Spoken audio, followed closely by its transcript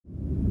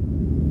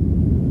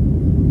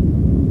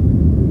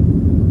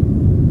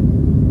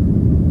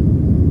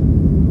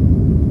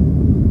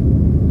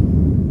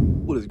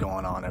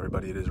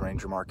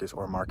Marcus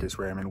or Marcus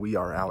Ram, and we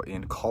are out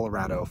in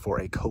Colorado for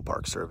a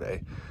CoParc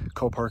survey.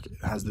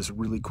 CoParc has this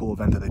really cool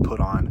event that they put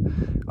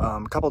on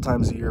a couple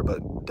times a year,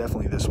 but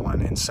definitely this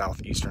one in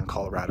Southeastern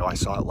Colorado. I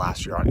saw it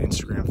last year on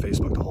Instagram,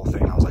 Facebook, the whole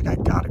thing. I was like, I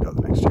gotta go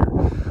the next year.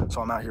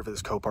 So I'm out here for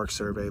this CoParc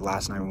survey.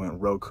 Last night we went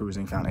road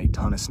cruising, found a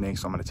ton of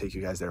snakes, so I'm gonna take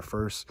you guys there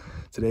first.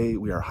 Today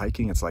we are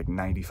hiking. It's like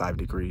 95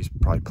 degrees,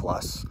 probably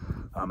plus.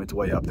 It's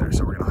way up there,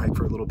 so we're gonna hike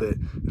for a little bit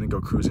and then go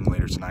cruising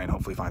later tonight and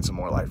hopefully find some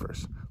more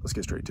lifers. Let's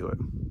get straight to it.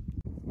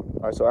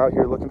 All right, so out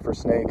here looking for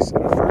snakes,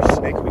 and the first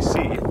snake we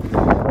see,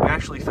 we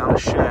actually found a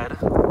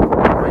shed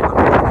right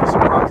under a piece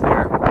of rock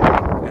there,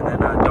 and then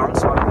Dom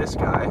spotted this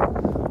guy,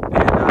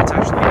 and it's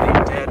actually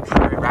a dead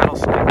prairie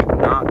rattlesnake. I'm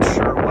not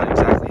sure what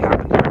exactly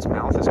happened here. Its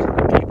mouth is kind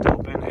of gaped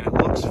open, and it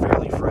looks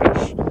fairly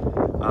fresh.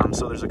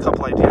 So there's a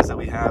couple ideas that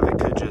we have. It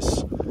could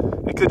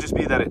just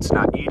be that it's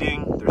not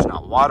eating. There's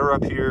not water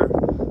up here.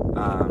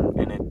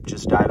 And it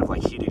just died of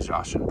like heat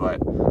exhaustion. But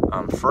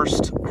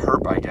first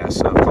herp, I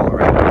guess, of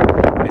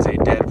Colorado is a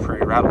dead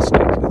prairie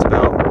rattlesnake. It's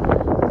about,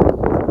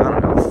 I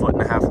don't know, a foot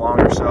and a half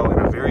long or so,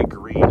 and a very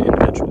green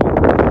individual.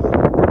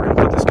 We're gonna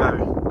put this guy,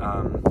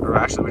 or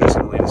actually we're just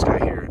gonna leave this guy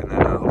here, and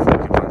then hopefully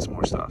we can find some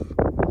more stuff.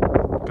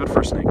 Good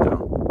first snake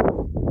though.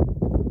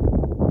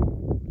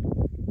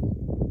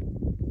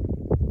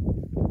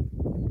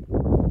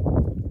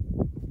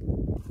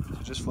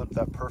 So just flipped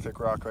that perfect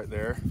rock right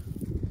there.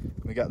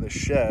 We got this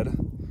shed,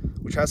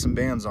 which has some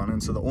bands on it,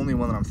 and so the only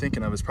one that I'm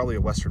thinking of is probably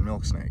a western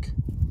milk snake.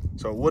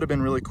 So it would have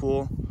been really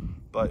cool,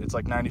 but it's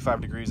like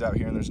 95 degrees out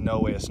here, and there's no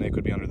way a snake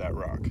would be under that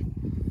rock.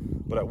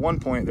 But at one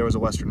point, there was a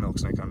western milk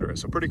snake under it,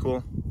 so pretty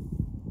cool.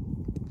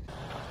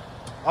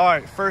 All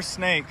right, first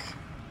snake.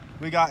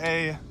 We got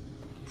a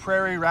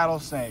prairie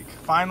rattlesnake.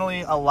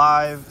 Finally, a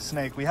live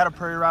snake. We had a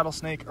prairie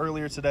rattlesnake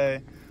earlier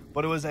today,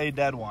 but it was a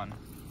dead one.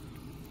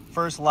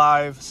 First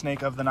live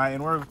snake of the night,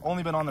 and we've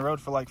only been on the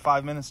road for like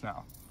 5 minutes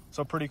now.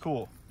 So pretty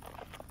cool.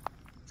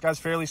 This guy's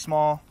fairly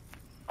small,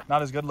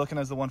 not as good looking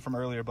as the one from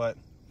earlier, but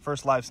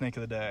first live snake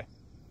of the day.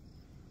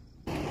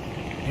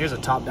 Here's a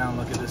top-down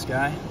look at this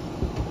guy.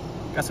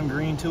 Got some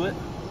green to it.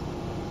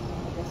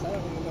 I guess I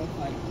don't even know if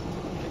I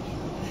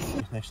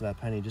can. Next to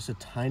that penny, just a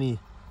tiny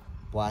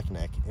black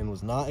neck, and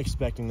was not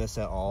expecting this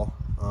at all.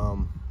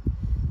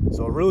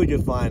 So a really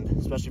good find,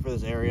 especially for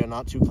this area.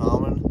 Not too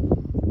common.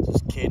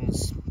 Just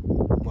Caden's,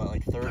 what,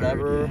 like third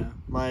ever? Yeah.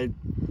 My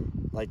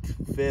like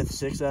 5th,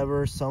 6th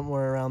ever,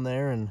 somewhere around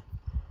there, and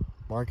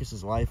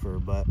Marcus's lifer.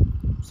 But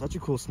such a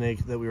cool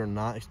snake that we were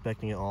not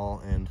expecting at all,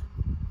 and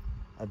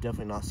I've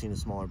definitely not seen a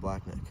smaller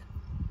blackneck.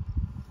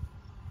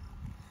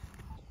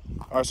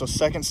 All right, so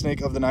second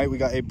snake of the night, we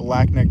got a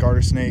blackneck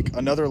garter snake,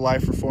 another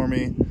lifer for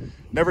me.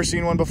 Never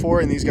seen one before,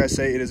 and these guys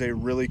say it is a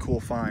really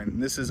cool find.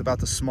 And this is about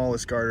the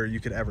smallest garter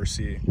you could ever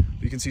see.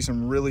 You can see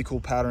some really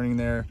cool patterning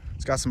there.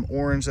 It's got some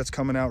orange that's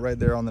coming out right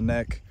there on the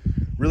neck.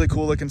 Really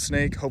cool looking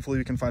snake. Hopefully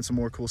we can find some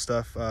more cool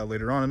stuff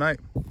later on tonight.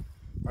 All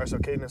right, so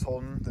Caden is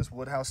holding this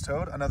woodhouse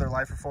toad, another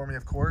lifer for me,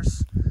 of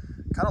course.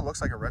 Kind of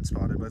looks like a red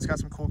spotted, but it's got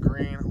some cool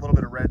green, a little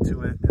bit of red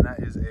to it, and that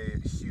is a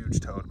huge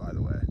toad, by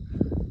the way.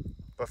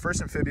 But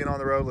first amphibian on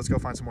the road, let's go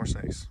find some more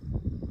snakes.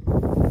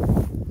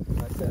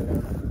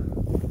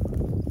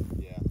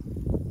 Yeah.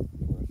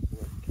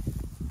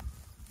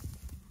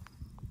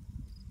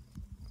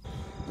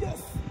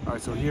 Yes. All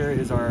right, so here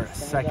is our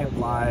second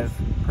live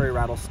prairie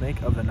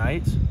rattlesnake of the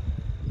night.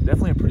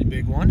 Definitely a pretty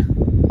big one.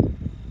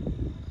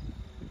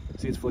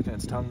 See, it's flicking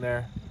its tongue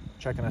there,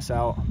 checking us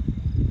out.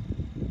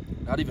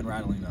 Not even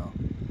rattling though.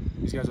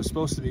 These guys are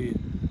supposed to be,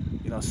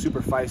 you know,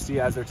 super feisty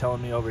as they're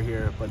telling me over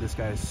here, but this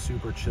guy is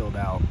super chilled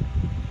out.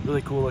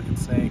 Really cool looking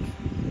snake.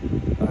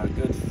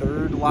 Good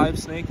third live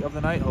snake of the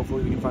night.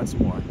 Hopefully we can find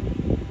some more. All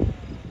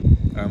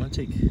right, I'm gonna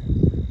take a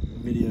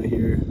video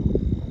here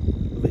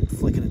of it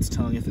flicking its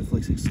tongue, if it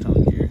flicks its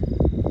tongue here.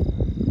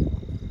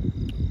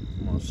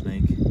 Come on,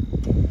 snake.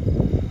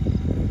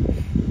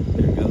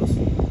 There it goes.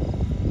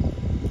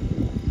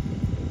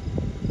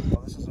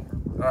 Oh, this is a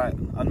herp. All right,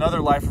 another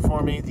lifer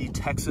for me, the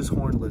Texas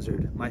horned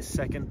lizard. My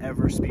second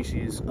ever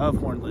species of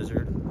horned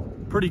lizard.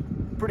 Pretty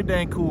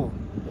dang cool.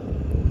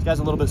 This guy's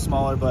a little bit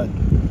smaller, but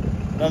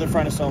another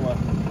Phrynosoma.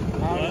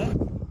 Okay,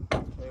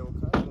 well,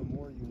 kind of a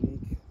more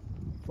unique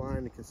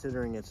find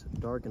considering it's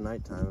dark and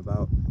nighttime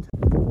about.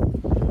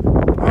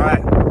 All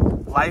right,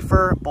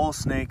 lifer bull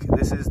snake.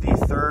 This is the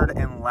third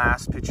and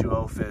last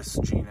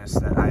Pituophis genus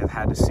that I have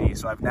had to see.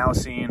 So I've now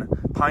seen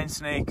pine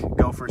snake,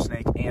 gopher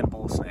snake, and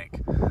bull snake.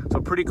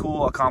 So pretty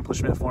cool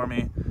accomplishment for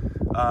me.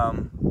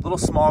 Little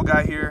small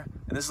guy here,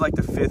 and this is like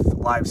the 5th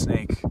live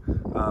snake.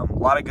 A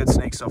lot of good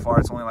snakes so far.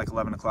 It's only like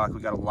 11 o'clock.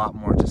 We got a lot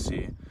more to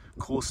see.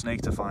 Cool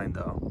snake to find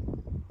though.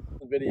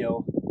 The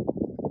video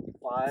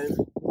 5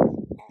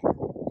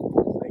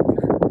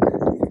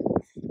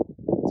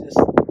 just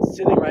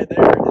sitting right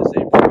there is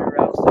a prairie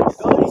rattlesnake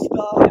double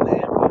stop in the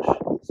ambush.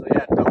 So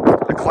yeah, double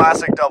stop. The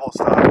classic double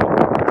stop.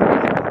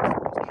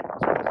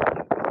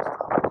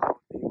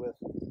 With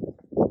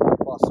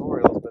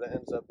fossorials, but it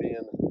ends up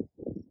being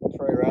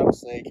prairie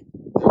rattlesnake.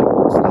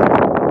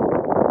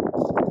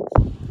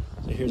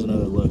 So here's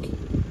another look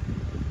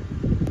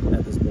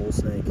at this bull. bull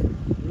snake.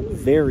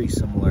 Very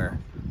similar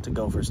to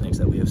gopher snakes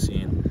that we have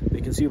seen.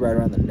 You can see right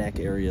around the neck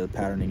area, the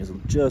patterning is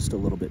just a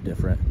little bit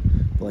different.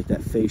 But like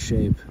that face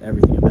shape,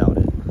 everything about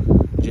it,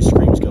 it just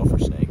screams gopher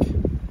snake.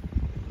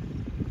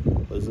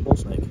 But this is a bull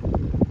snake.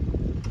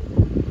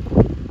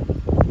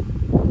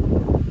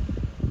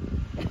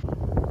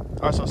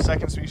 All right, so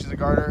second species of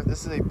garter.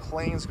 This is a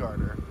plains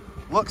garter.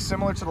 Looks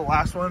similar to the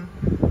last one,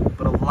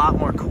 but a lot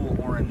more cool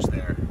orange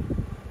there.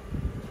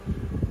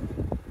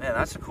 Man,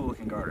 that's a cool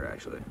looking garter,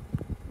 actually.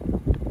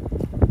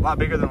 A lot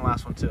bigger than the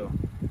last one, too.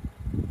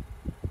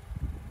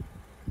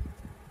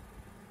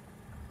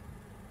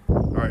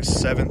 All right,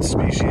 seventh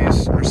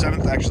species, or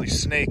seventh actually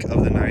snake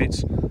of the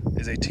night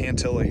is a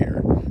tantilla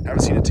here.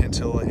 Haven't seen a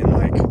tantilla in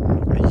like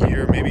a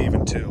year, maybe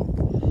even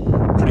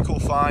 2. Pretty cool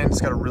find.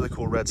 It's got a really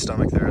cool red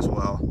stomach there as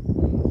well.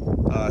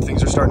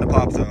 Things are starting to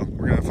pop though.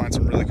 We're gonna find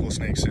some really cool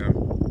snakes soon.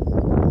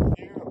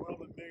 Here, a little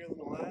bit bigger than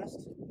the last,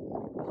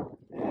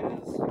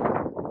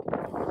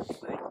 is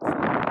snake.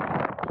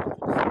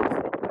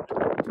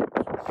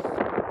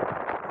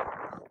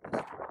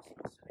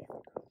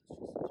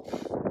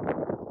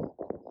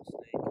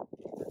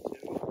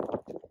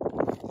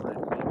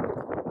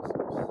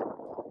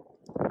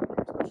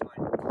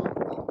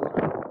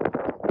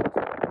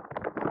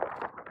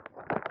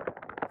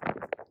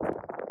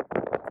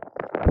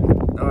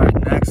 Alright,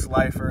 next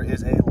lifer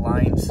is a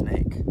line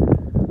snake.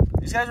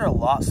 These guys are a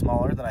lot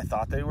smaller than I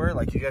thought they were.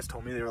 Like, you guys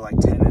told me they were like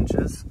 10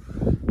 inches.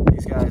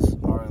 These guys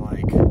are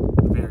like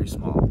very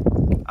small.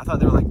 I thought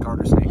they were like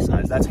garter snake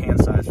size. That's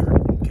hand size for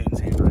Caden's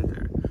hand right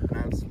there. I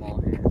have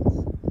small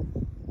hands.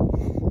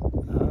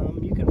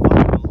 You can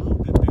find them a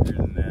little bit bigger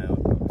than that, I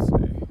would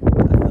say. I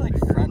feel like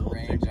front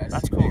range. I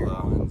That's see cool, bigger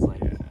though. ones,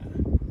 like, I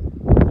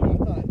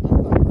thought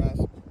grass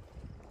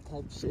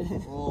type shit.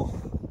 Well,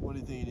 what do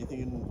you think? Do you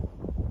think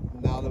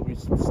now that we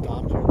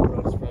stopped here, the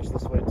road's fresh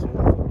this way too,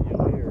 from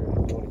Yowie, or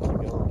do you want to keep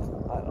going?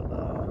 I don't know.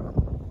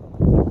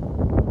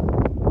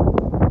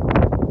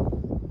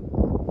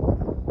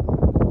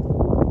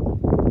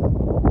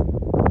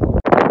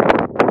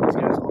 These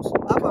guys also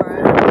look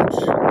very much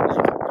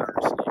like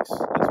garter snakes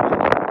as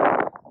well.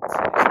 Let's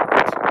see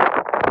these ones.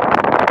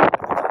 They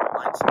call them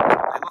line snakes, but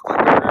they look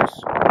like garters.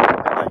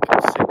 They're like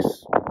 6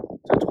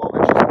 to 12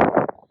 inches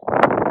long.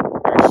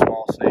 Very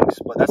small snakes,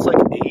 but that's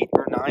like 8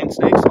 or 9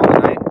 snakes on the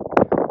night.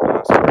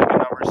 So pretty good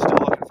numbers. Still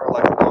looking for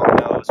like a long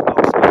nose milk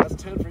snake. That's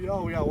 10 for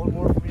y'all. We got one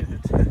more for me to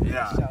hit.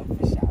 Yeah. Fish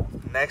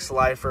out. Next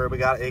lifer, we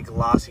got a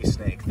glossy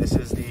snake. This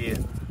is the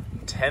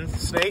 10th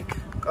snake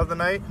of the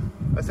night,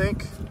 I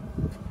think.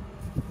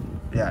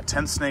 Yeah,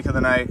 10th snake of the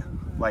night,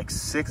 like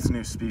 6th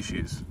new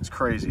species. It's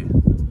crazy.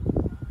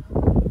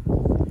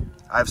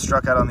 I've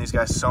struck out on these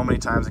guys so many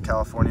times in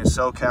California,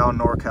 SoCal,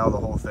 NorCal, the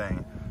whole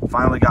thing.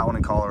 Finally got one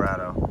in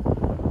Colorado.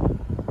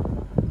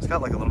 It's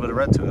got like a little bit of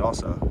red to it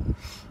also.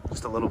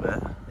 Just a little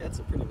bit. Yeah, it's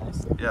a pretty nice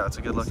thing. Yeah, it's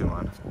a good looking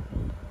one.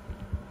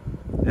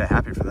 Yeah,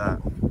 happy for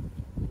that.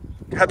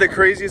 Had the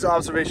craziest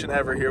observation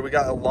ever here. We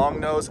got a long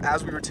nose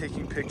as we were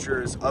taking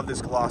pictures of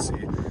this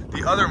glossy.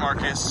 The other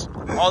Marcus,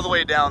 all the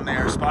way down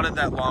there, spotted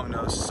that long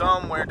nose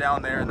somewhere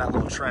down there in that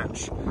little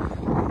trench.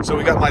 So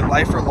we got my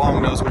lifer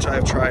long nose, which I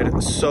have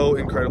tried so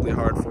incredibly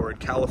hard for in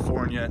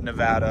California,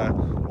 Nevada,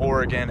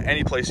 Oregon,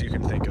 any place you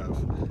can think of.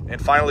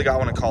 And finally got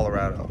one in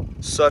Colorado.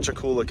 Such a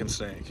cool looking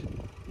snake.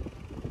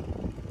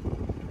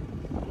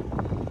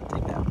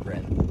 Take that,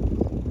 Brent.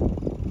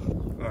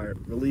 All right,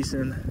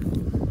 releasing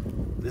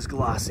this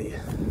glossy.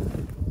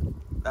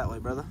 That way,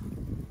 brother.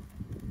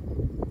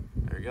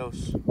 There he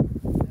goes.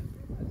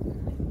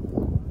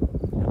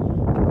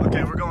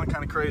 Okay, we're going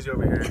kind of crazy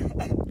over here.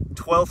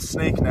 12th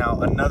snake now,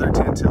 another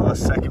tantilla,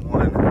 second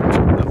one of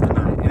the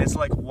night. And it's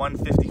like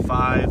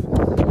 1:55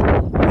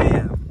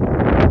 a.m.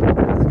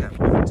 I think I'm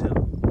moving too.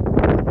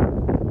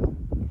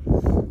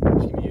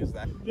 Can you use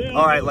that?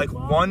 All right, like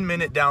 1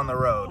 minute down the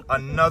road,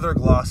 another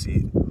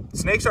glossy.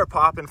 Snakes are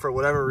popping for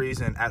whatever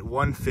reason at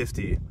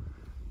 1:50.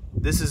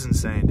 This is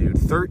insane, dude.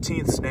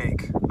 13th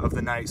snake of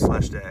the night /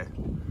 day.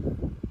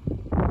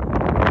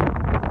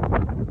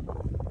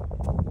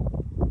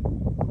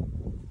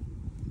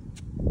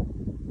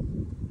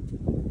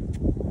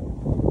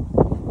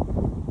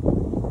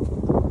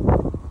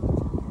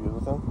 You good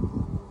with them?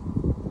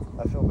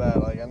 I feel bad.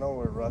 Like, I know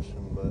we're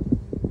rushing, but.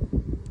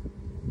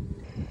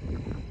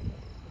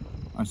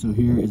 All right, so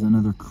here is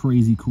another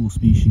crazy cool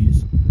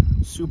species.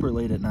 Super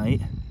late at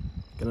night.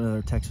 Got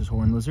another Texas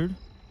horn lizard.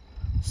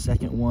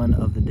 Second one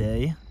of the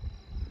day.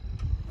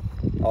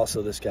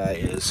 Also, this guy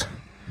is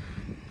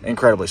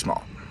incredibly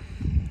small.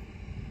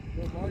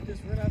 Yo, Marcus,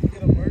 we're gonna have to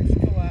get a merch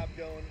collab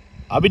going.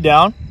 I'll be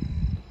down.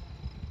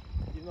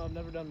 Even though I've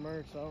never done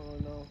merch, I don't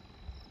really know.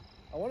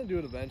 I want to do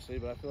it eventually,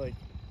 but I feel like,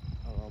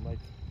 I don't know, I'm like,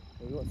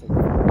 maybe let's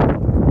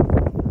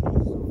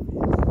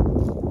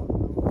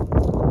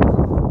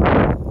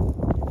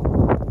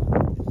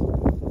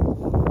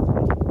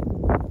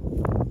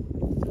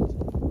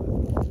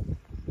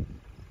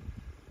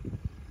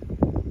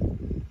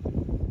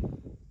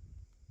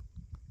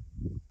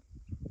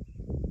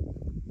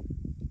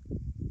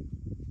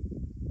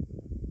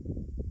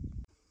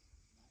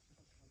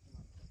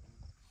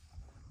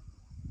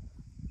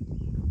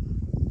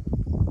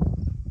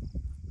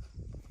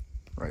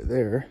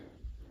there,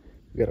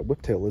 we got a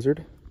whiptail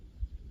lizard.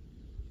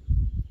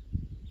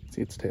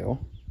 See its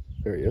tail.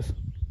 There he is.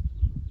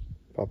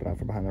 Popping out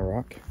from behind the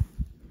rock.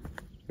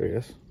 There he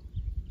is.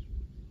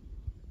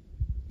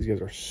 These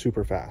guys are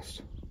super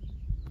fast.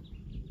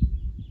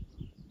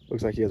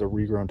 Looks like he has a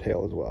regrown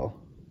tail as well.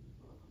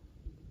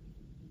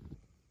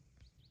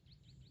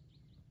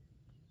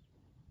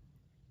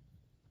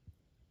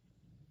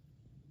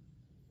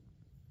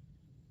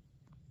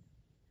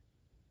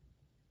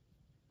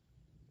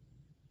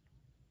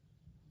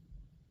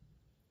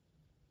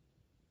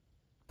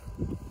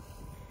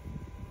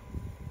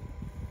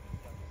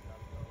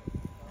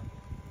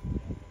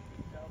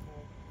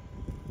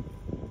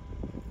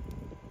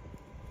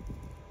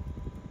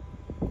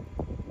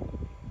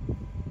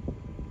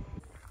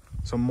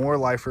 So more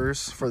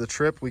lifers for the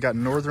trip. We got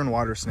northern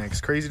water snakes.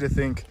 Crazy to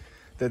think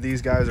that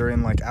these guys are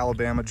in like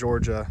Alabama,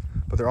 Georgia,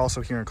 but they're also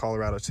here in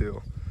Colorado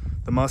too.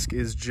 The musk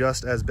is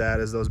just as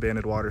bad as those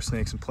banded water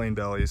snakes and plain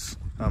bellies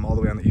all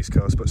the way on the East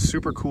Coast, but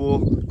super cool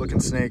looking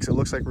snakes. It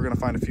looks like we're gonna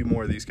find a few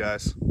more of these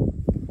guys.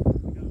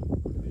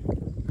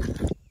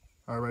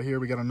 All right, right here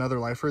we got another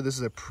lifer. This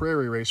is a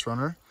prairie race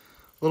runner.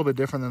 A little bit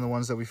different than the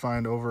ones that we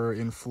find over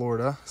in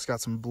Florida. It's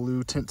got some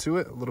blue tint to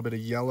it, a little bit of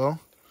yellow,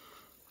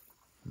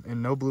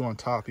 and no blue on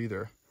top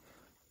either.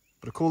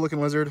 But a cool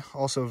looking lizard,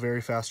 also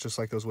very fast, just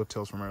like those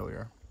whiptails from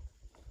earlier.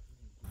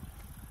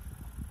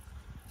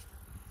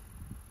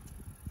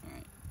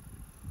 Alright.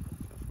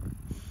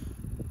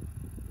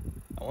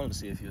 I wanted to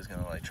see if he was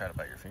gonna like try to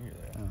bite your finger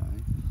there.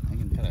 Oh, I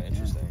can Kind of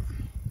interesting.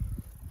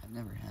 I've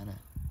never had a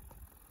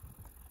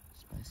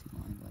spicy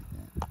line like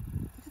that.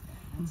 Look at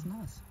that. That's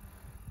nuts.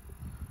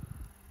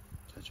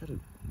 Can I try to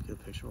get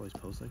a picture while he's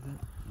posed like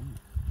that?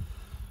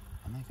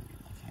 I might go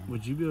get my camera.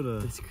 Would you be able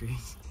to? That's crazy.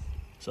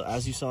 So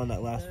as you saw in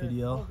that last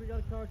video,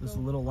 this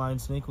little lion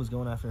snake was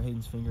going after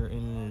Hayden's finger,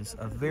 and it is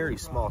a very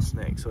small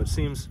snake. So it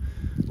seems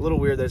a little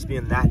weird that it's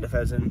being that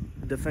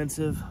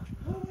defensive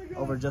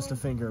over just a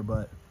finger.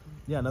 But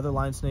yeah, another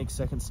lion snake,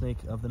 second snake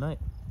of the night.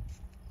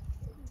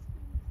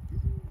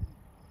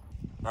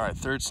 All right,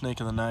 third snake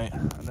of the night,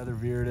 another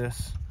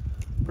viridis.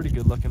 Pretty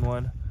good looking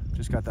one.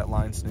 Just got that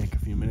lion snake a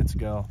few minutes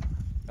ago.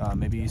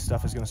 Maybe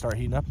stuff is gonna start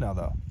heating up now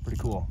though. Pretty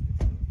cool.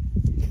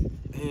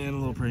 And a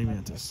little praying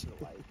mantis.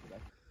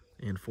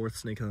 And fourth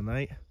snake of the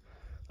night,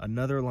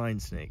 another lion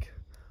snake.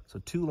 So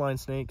 2 lion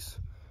snakes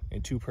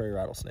and 2 prairie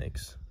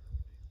rattlesnakes.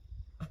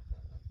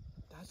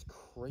 That's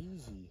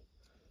crazy.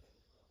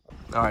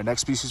 All right,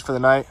 next species for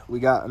the night, we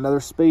got another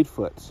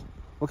spadefoot.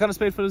 What kind of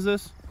spadefoot is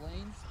this?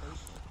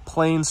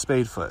 Plain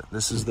spadefoot.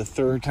 This is the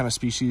third kind of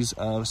species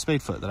of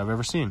spadefoot that I've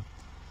ever seen.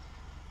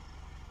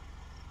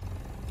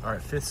 All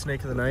right, fifth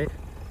snake of the night,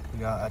 we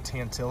got a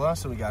tantilla.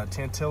 So we got a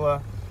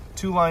tantilla,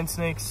 2 lion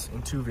snakes,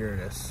 and 2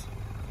 viridis.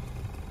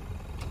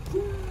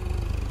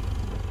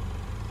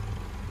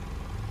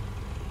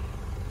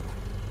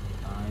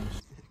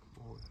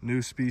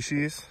 New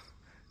species,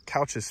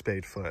 Couch's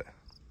spadefoot.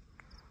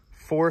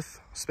 4th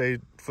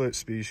spadefoot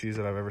species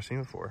that I've ever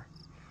seen before.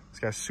 This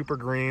guy's super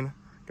green,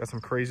 got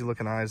some crazy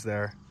looking eyes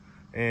there,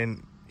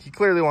 and he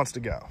clearly wants to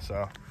go,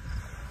 so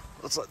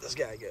let's let this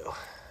guy go.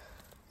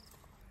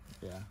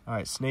 Yeah. All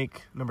right,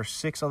 snake number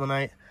 6 on the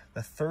night,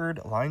 the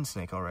 3rd lion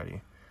snake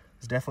already.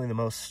 It's definitely the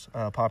most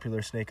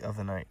popular snake of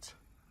the night.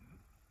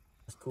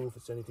 It's cool. If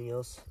it's anything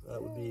else,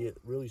 that would be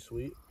really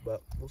sweet,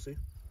 but we'll see.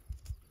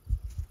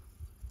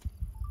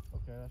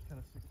 Okay, that's kind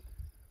of sick.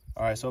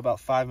 All right, so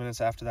about 5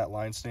 minutes after that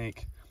lion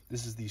snake,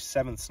 this is the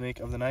 7th snake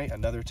of the night,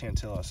 another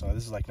tantilla. So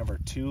this is like number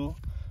 2,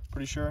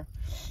 pretty sure.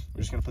 We're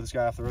just gonna put this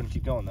guy off the road and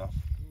keep going though.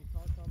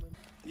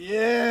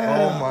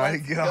 Yeah! Oh my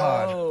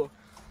god.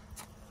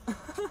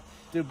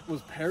 Dude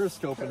was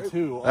periscoping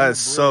too. That is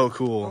so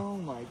cool. Oh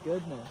my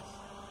goodness.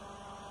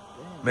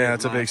 Damn. Man,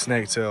 that's a big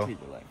snake too.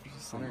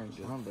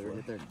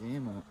 Get their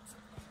game up.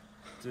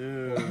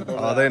 Dude.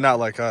 Oh, they're not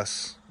like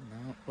us.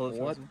 No.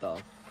 What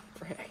the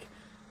frick?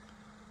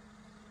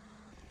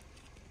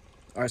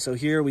 All right, so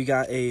here we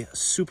got a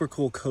super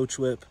cool coach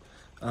whip.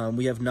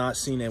 We have not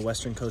seen a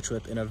Western coach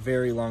whip in a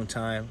very long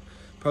time.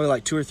 Probably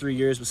like 2 or 3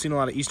 years. We've seen a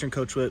lot of Eastern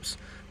coach whips,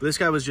 but this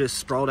guy was just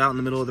sprawled out in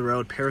the middle of the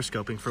road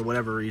periscoping for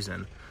whatever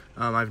reason.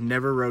 I've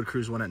never road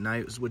cruised one at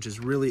night, which is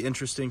really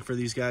interesting for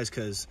these guys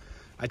because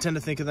I tend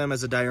to think of them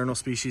as a diurnal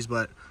species,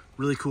 but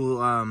really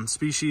cool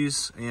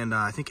species. And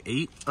I think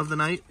 8 of the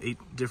night, 8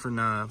 different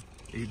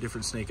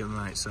snake of the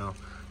night. So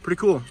pretty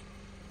cool.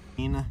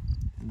 And the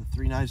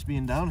 3 knives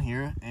being down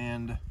here,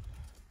 and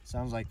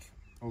sounds like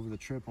over the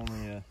trip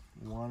only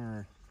 1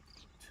 or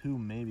 2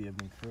 maybe have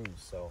been cruised.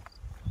 So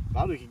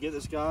thought we could get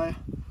this guy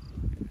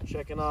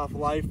checking off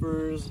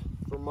lifers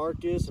for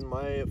Marcus, and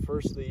my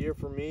first of the year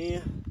for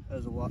me,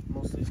 as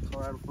most of these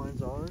Colorado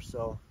finds are.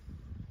 So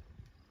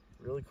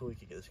really cool we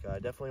could get this guy.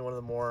 Definitely one of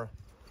the more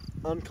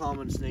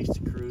uncommon snakes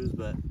to cruise,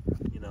 but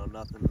you know,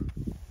 nothing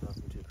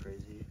too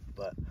crazy.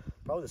 But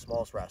probably the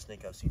smallest rat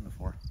snake I've seen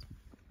before.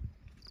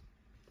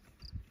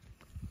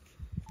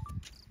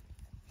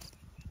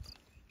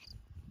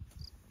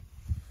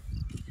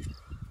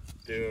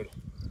 Dude.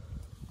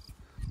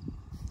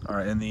 All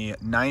right, and the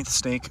 9th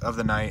snake of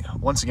the night,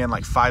 once again,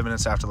 like 5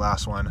 minutes after the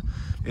last one,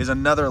 is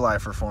another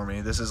lifer for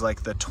me. This is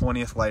like the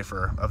 20th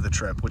lifer of the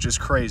trip, which is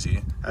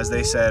crazy, as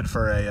they said,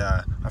 for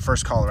a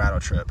first Colorado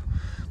trip.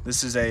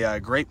 This is a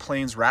Great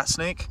Plains rat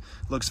snake.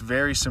 Looks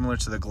very similar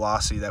to the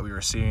glossy that we were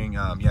seeing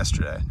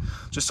yesterday.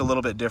 Just a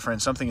little bit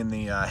different, something in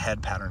the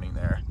head patterning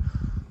there.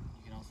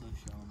 You can also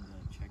show them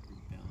the checkered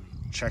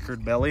belly.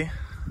 Checkered belly.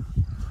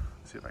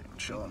 Let's see if I can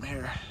show them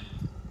here.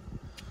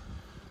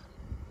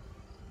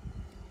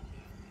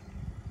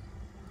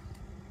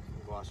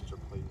 Glosses are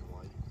plain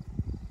white.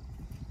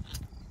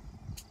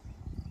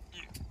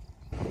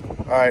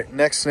 All right,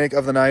 next snake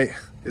of the night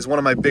is one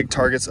of my big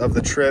targets of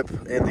the trip,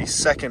 and the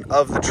second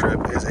of the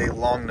trip is a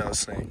long-nosed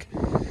snake.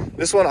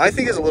 This one I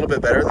think is a little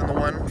bit better than the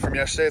one from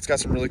yesterday. It's got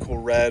some really cool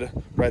red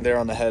right there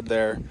on the head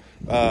there.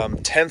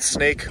 10th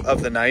snake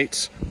of the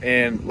night,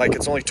 and like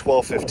it's only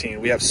 12:15.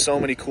 We have so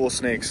many cool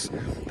snakes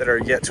that are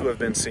yet to have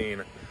been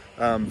seen.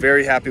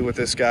 Very happy with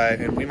this guy,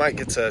 and we might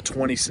get to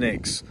 20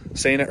 snakes.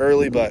 Saying it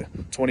early,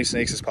 but 20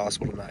 snakes is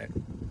possible tonight.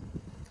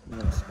 I'm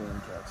gonna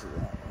spoon capture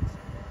that.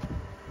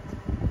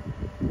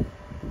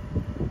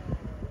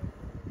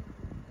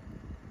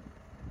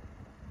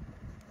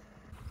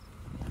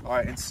 All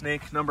right, and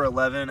snake number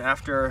 11,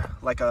 after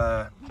like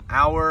a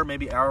hour,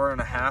 maybe hour and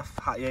a half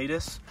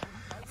hiatus,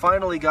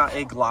 finally got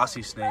a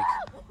glossy snake.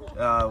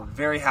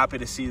 Very happy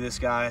to see this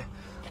guy,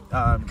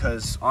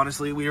 because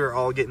honestly, we were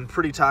all getting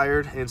pretty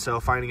tired, and so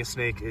finding a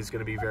snake is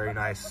gonna be very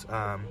nice.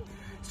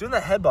 It's doing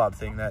that head bob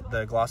thing that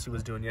the glossy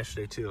was doing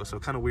yesterday too, so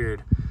kind of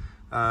weird.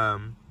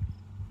 I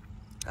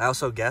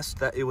also guessed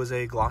that it was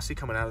a glossy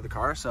coming out of the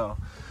car, so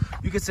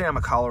you could say I'm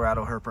a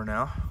Colorado herper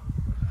now.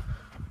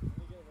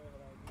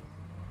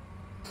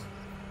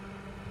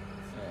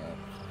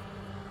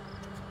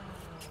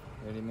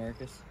 Ready,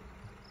 Marcus?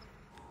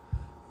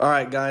 All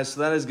right, guys,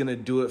 so that is going to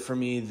do it for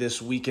me this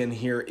weekend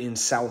here in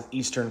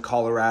Southeastern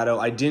Colorado.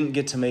 I didn't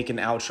get to make an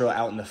outro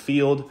out in the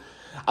field.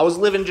 I was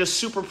living just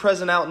super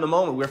present out in the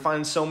moment. We were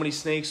finding so many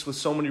snakes with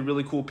so many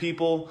really cool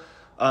people.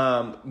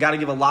 Got to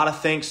give a lot of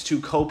thanks to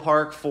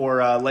CoParc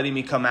for letting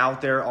me come out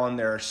there on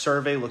their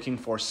survey looking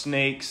for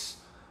snakes,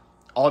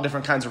 all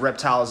different kinds of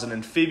reptiles and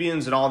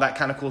amphibians and all that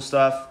kind of cool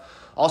stuff.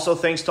 Also,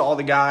 thanks to all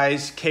the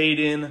guys,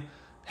 Caden,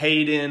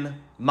 Hayden,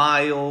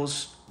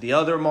 Miles, the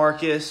other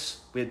Marcus.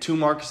 We had 2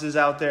 Marcuses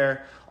out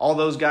there. All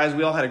those guys,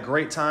 we all had a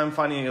great time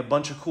finding a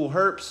bunch of cool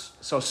herps.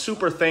 So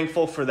super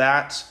thankful for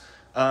that.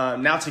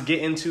 Now to get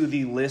into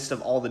the list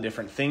of all the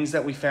different things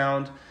that we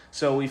found.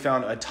 So we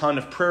found a ton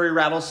of prairie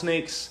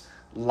rattlesnakes,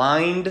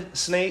 lined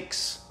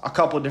snakes, a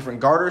couple of different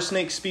garter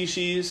snake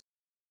species,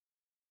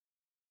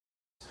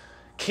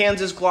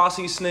 Kansas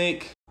glossy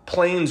snake,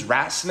 plains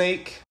rat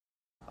snake,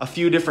 a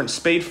few different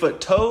spadefoot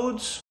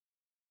toads.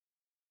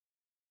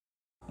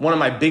 One of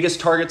my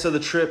biggest targets of the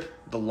trip,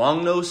 the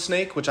long-nosed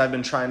snake, which I've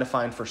been trying to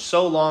find for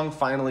so long,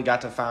 finally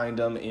got to find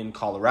them in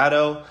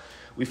Colorado.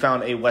 We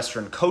found a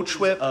western coach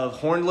whip of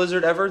horned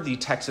lizard ever, the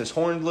Texas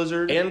horned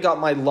lizard, and got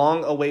my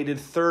long-awaited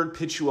 3rd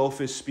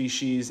Pituophis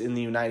species in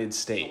the United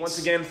States. Once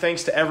again,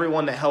 thanks to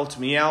everyone that helped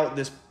me out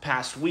this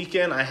past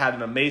weekend. I had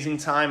an amazing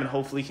time and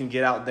hopefully can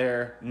get out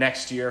there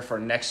next year for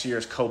next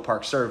year's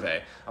CoParc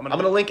survey. I'm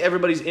gonna link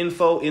everybody's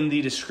info in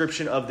the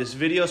description of this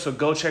video, so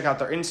go check out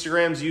their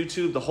Instagrams,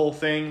 YouTube, the whole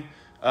thing.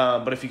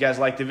 But if you guys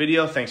liked the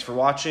video, thanks for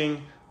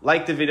watching.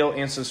 Like the video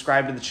and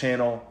subscribe to the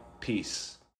channel. Peace.